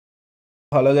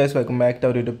Hello guys, welcome back to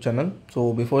our YouTube channel.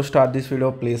 So before start this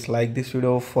video, please like this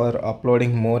video for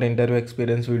uploading more interview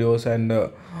experience videos and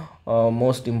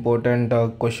most important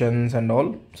questions and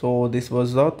all. So this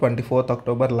was the 24th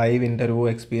October live interview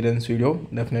experience video.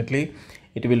 Definitely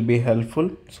it will be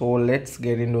helpful. So let's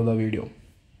get into the video.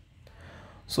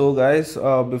 So guys,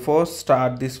 before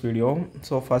start this video,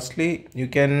 so firstly you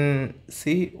can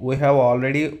see we have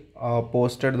already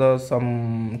posted the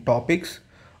some topics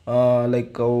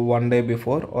one day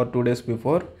before or 2 days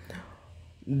before.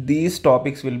 These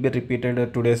topics will be repeated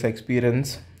at today's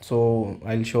experience, so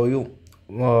I'll show you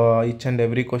each and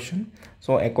every question,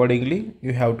 so accordingly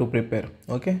you have to prepare.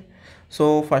 Okay,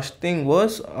 so first thing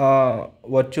was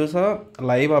Virtusa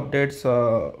live updates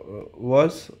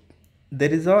was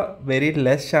there is a very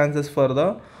less chances for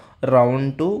the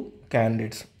round 2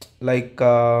 candidates, like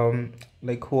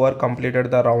who are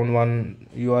completed the round 1,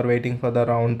 you are waiting for the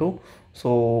round 2.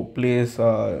 So please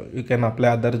you can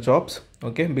apply other jobs.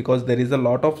 Okay, because there is a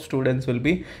lot of students will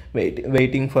be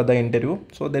waiting for the interview,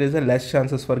 so there is a less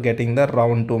chances for getting the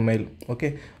round 2 mail.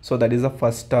 Okay, so that is the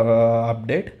first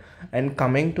update. And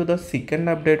coming to the second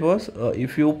update was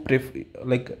if you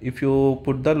if you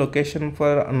put the location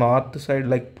for north side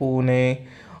like Pune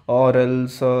or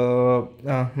else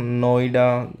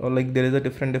Noida, or like there is a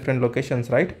different locations,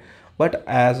 right? But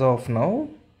as of now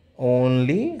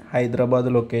only Hyderabad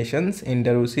locations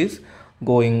interviews is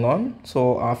going on.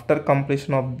 So after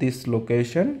completion of this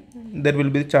location there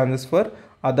will be chances for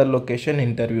other location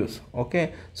interviews.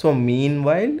 Okay, so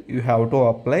meanwhile you have to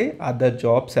apply other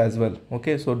jobs as well.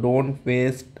 Okay, so don't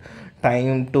waste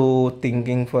time to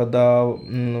thinking for the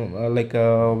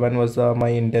when was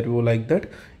my interview, like that.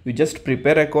 You just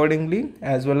prepare accordingly,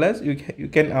 as well as you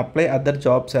can apply other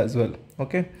jobs as well.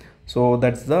 Okay, so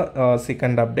that's the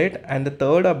second update. And the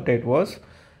third update was,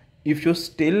 if you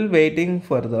still waiting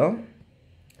for the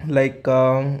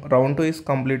round 2 is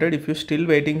completed, if you still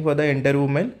waiting for the interview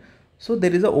mail, so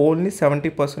there is a only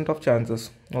 70% of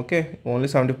chances. Okay, only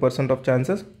 70% of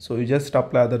chances, so you just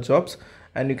apply other jobs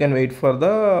and you can wait for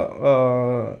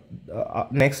the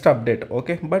next update.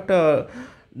 Okay, but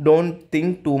don't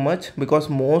think too much, because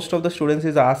most of the students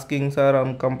is asking, sir,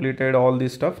 I'm completed all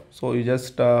this stuff. So you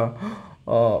just uh,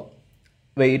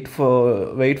 wait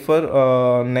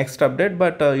for next update,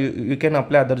 but you can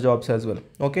apply other jobs as well.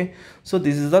 Okay, so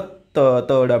this is the third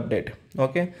update.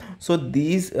 Okay, so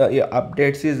these yeah,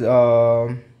 updates is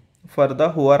for the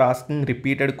who are asking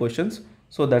repeated questions.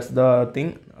 So that's the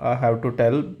thing I have to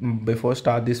tell before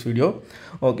start this video.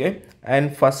 Okay,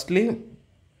 and firstly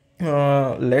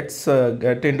let's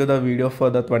get into the video for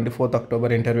the 24th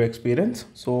October interview experience.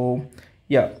 So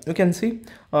yeah, you can see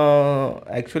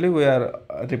actually we are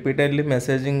repeatedly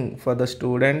messaging for the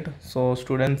student. So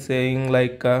student saying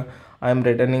like I'm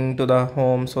returning to the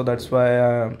home, so that's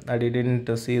why I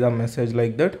didn't see the message,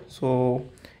 like that. So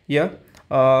yeah,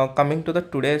 coming to the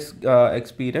today's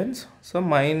experience, so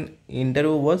my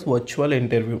interview was virtual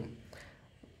interview.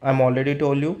 I'm already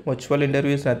told you virtual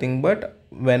interview is nothing but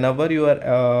whenever you are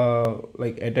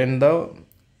attend the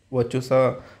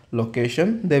Virtusa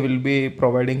location, they will be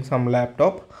providing some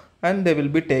laptop and they will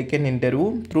be taken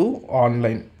interview through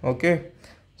online. Okay,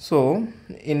 so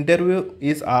interview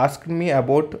is asked me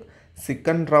about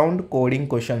second round coding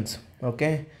questions.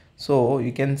 Okay, so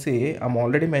you can see I'm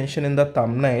already mentioned in the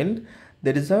thumbnail,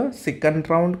 there is a second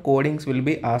round codings will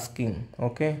be asking.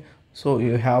 Okay, so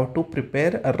you have to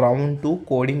prepare a round 2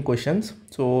 coding questions.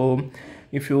 So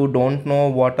if you don't know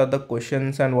what are the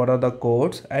questions and what are the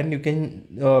codes, and you can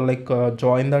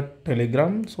join the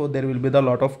Telegram, so there will be the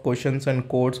lot of questions and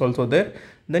codes also there,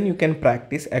 then you can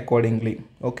practice accordingly.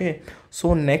 Okay,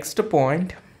 so next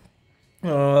point,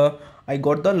 I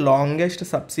got the longest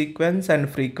subsequence and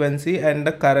frequency and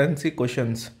the currency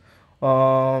questions.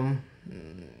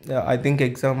 Yeah, I think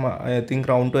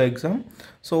round 2 exam.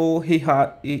 So he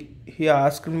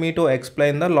asked me to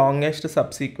explain the longest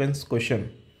subsequence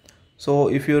question. So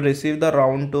if you receive the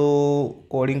round 2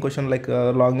 coding question like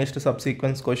longest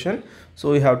subsequence question,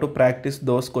 so you have to practice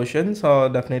those questions.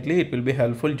 Definitely it will be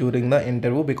helpful during the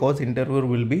interview, because interviewer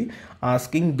will be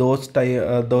asking those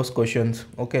questions.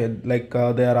 Okay,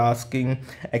 they are asking,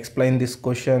 explain this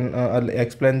question,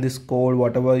 explain this code,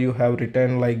 whatever you have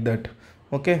written, like that.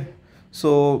 Okay,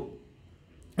 so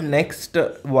next,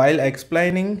 while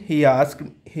explaining, he asked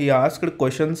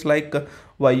questions like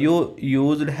why you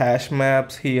used hash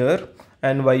maps here,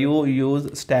 and why you use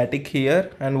static here,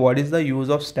 and what is the use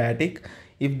of static.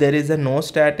 If there is a no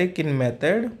static in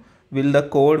method, will the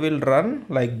code will run,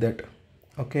 like that.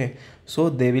 Okay, so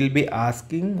they will be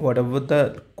asking whatever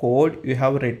the code you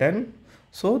have written,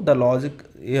 So the logic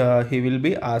he will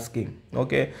be asking.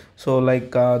 Okay, so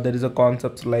like there is a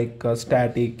concepts like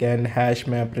static and hash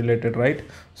map related, right?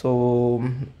 So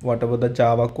whatever the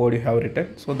Java code you have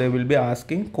written, so they will be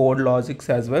asking code logics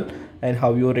as well, and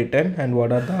how you written and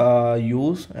what are the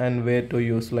use and where to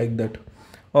use, like that.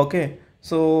 Okay,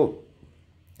 so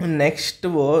next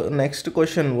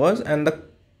question was, and the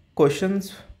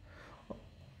questions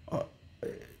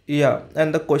yeah,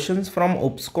 and the questions from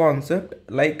OPS concept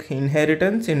like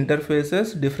inheritance,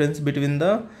 interfaces, difference between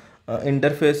the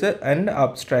interfaces and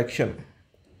abstraction.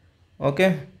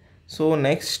 Okay, so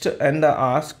next, and the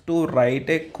ask to write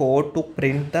a code to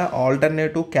print the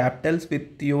alternative capitals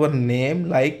with your name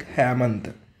like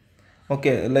Hemant.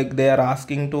 Okay, like they are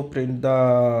asking to print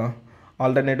the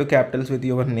alternative capitals with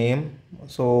your name.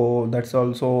 So that's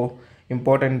also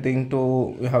important thing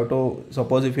to, you have to,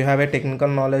 suppose if you have a technical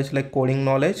knowledge like coding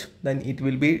knowledge, then it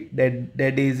will be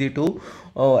dead easy to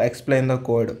explain the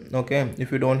code. Okay,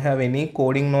 if you don't have any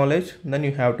coding knowledge, then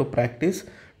you have to practice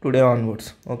today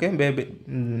onwards. Okay,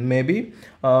 maybe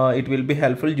it will be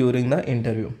helpful during the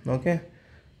interview. Okay,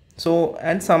 so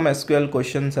and some SQL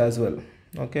questions as well.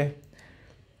 Okay,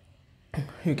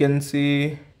 you can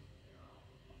see,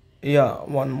 yeah,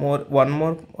 one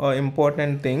more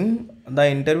important thing, the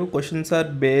interview questions are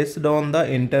based on the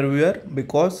interviewer,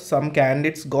 because some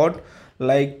candidates got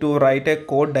like to write a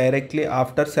code directly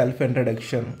after self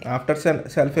introduction.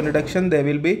 Self introduction, they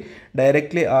will be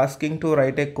directly asking to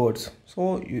write a codes,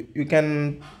 so you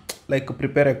can like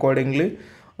prepare accordingly.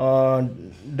 uh,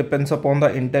 Depends upon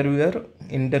the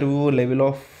interview level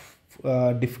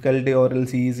of difficulty, or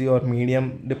else easy or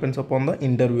medium, depends upon the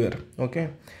interviewer. Okay,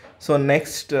 so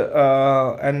next,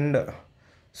 and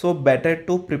so better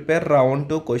to prepare round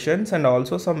 2 questions and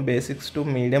also some basics to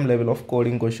medium level of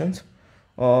coding questions.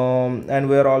 And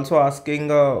we are also asking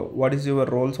what is your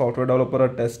role, software developer or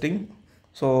testing.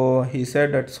 So he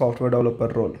said that software developer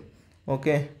role.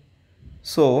 Okay,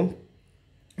 so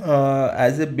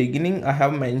as a beginning I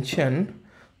have mentioned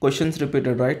questions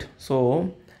repeated, right?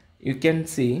 So you can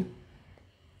see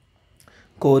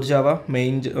core Java,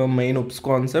 main OOPS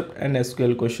concept and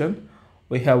SQL question.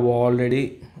 We have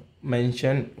already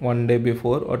mentioned 1 day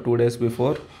before or 2 days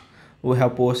before. We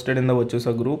have posted in the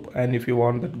Virtusa group, and if you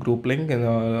want that group link, in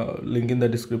link in the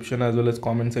description as well as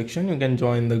comment section, you can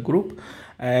join the group.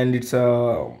 And it's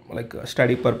like a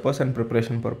study purpose and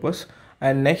preparation purpose.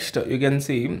 And next you can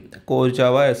see core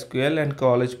Java, SQL and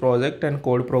college project and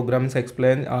code programs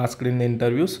explained, asked in the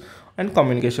interviews, and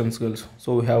communication skills.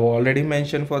 So we have already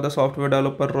mentioned for the software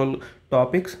developer role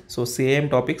topics, so same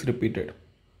topics repeated.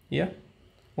 Yeah,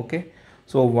 okay.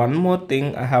 So one more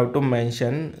thing I have to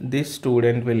mention, this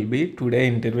student will be today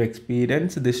interview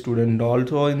experience, this student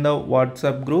also in the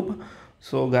WhatsApp group.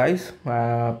 So guys,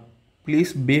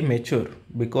 please be mature,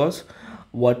 because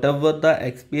whatever the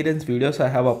experience videos I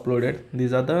have uploaded,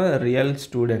 these are the real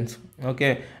students.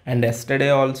 Okay, and yesterday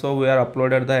also we are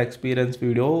uploaded the experience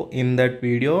video. In that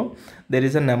video there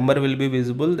is a number will be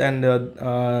visible, and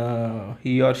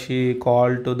he or she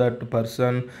called to that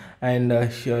person,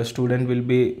 and student will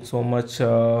be so much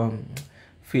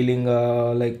feeling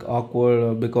like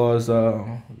awkward, because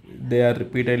they are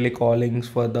repeatedly calling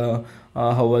for the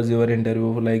how was your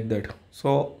interview, like that.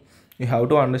 So you have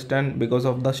to understand, because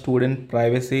of the student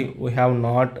privacy, we have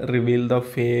not revealed the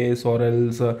face, or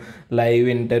else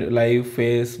live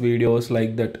face videos,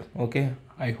 like that. Okay,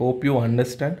 I hope you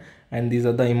understand. And these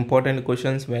are the important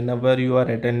questions whenever you are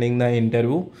attending the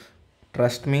interview.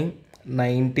 Trust me,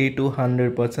 90 to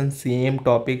 100% same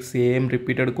topic, same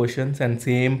repeated questions and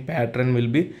same pattern will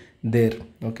be there.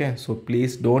 Okay, so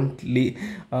please don't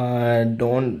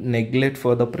neglect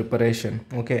for the preparation.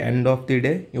 Okay, end of the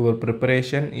day, your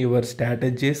preparation, your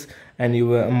strategies, and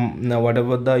your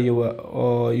whatever the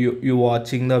you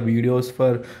watching the videos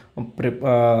for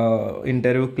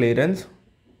interview clearance.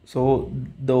 So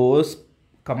those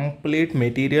complete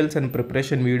materials and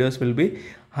preparation videos will be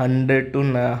 100 to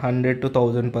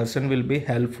 1000% will be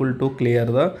helpful to clear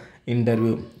the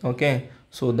interview. Okay,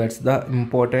 so that's the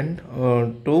important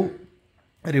to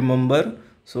remember.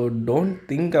 So don't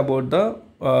think about the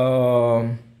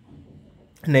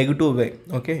negative way.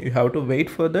 Okay, you have to wait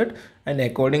for that, and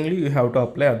accordingly you have to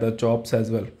apply other jobs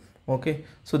as well. Okay,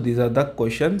 so these are the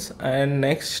questions. And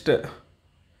next,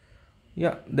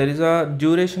 yeah, there is a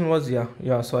duration was,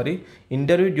 sorry,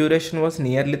 interview duration was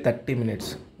nearly 30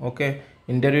 minutes. Okay,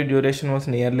 interview duration was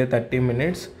nearly 30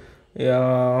 minutes.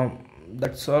 Yeah,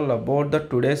 that's all about the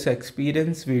today's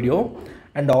experience video.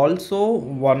 And also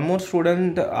one more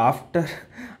student after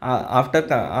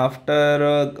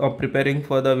preparing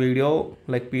for the video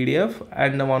like PDF,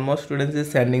 and one more student is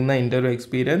sending the interview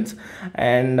experience.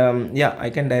 And yeah, I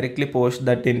can directly post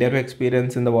that interview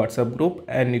experience in the WhatsApp group,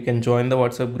 and you can join the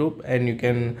WhatsApp group, and you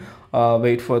can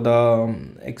wait for the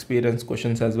experience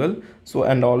questions as well. So,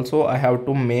 and also I have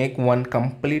to make one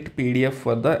complete PDF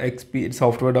for the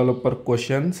software developer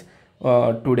questions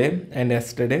today and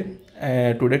yesterday.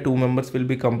 Today 2 members will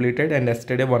be completed, and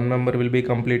yesterday 1 member will be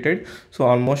completed. So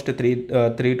almost 3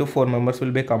 to 4 members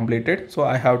will be completed. So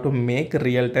I have to make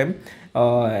real-time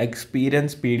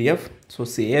experience PDF. So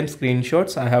same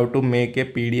screenshots I have to make a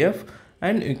PDF,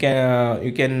 and you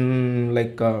can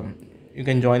like you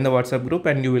can join the WhatsApp group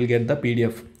and you will get the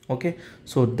PDF. Okay,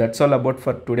 so that's all about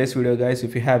for today's video, guys.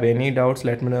 If you have any doubts,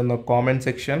 let me know in the comment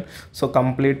section. So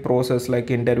complete process like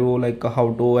interview, like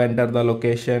how to enter the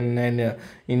location, and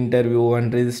interview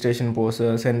and registration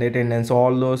process and attendance,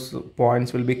 all those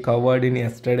points will be covered in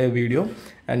yesterday video.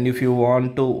 And if you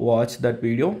want to watch that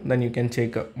video, then you can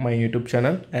check my YouTube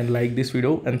channel and like this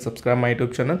video and subscribe my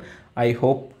YouTube channel. I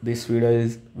hope this video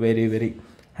is very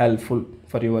helpful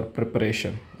for your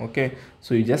preparation. Okay,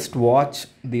 so you just watch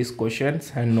these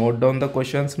questions and note down the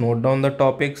questions, note down the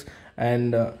topics,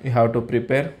 and you have to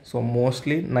prepare. So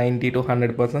mostly 90 to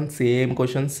 100% same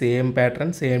questions, same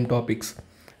pattern, same topics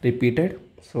repeated.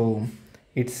 So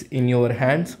it's in your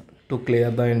hands to clear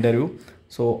the interview.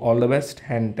 So all the best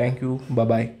and thank you. Bye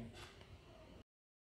bye.